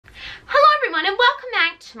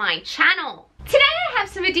to my channel. Today I have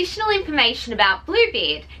some additional information about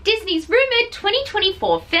Bluebeard, Disney's rumoured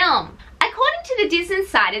 2024 film. According to the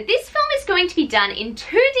DisInsider, this film is going to be done in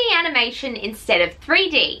 2D animation instead of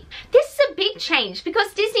 3D. This is a big change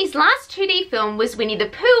because Disney's last 2D film was Winnie the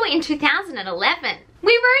Pooh in 2011.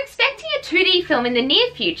 We were expecting a 2D film in the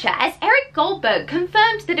near future as Eric Goldberg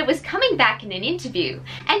confirmed that it was coming back in an interview,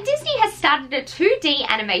 and Disney has started a 2D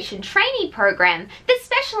animation trainee program that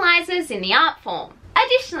specialises in the art form.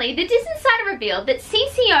 Additionally, the DisInsider revealed that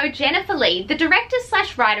CCO Jennifer Lee, the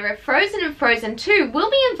director/writer of Frozen and Frozen 2, will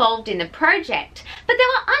be involved in the project, but they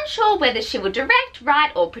were unsure whether she will direct,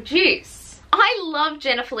 write or produce. I love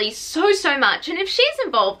Jennifer Lee so much, and if she's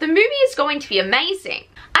involved, the movie is going to be amazing.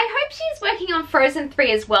 I hope she is working on Frozen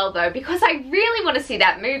 3 as well though, because I really want to see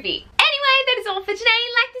that movie. Anyway, that is all for today.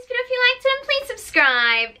 Like this video if you liked it and please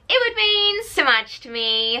subscribe. It would mean so much to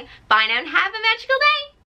me. Bye now and have a magical day.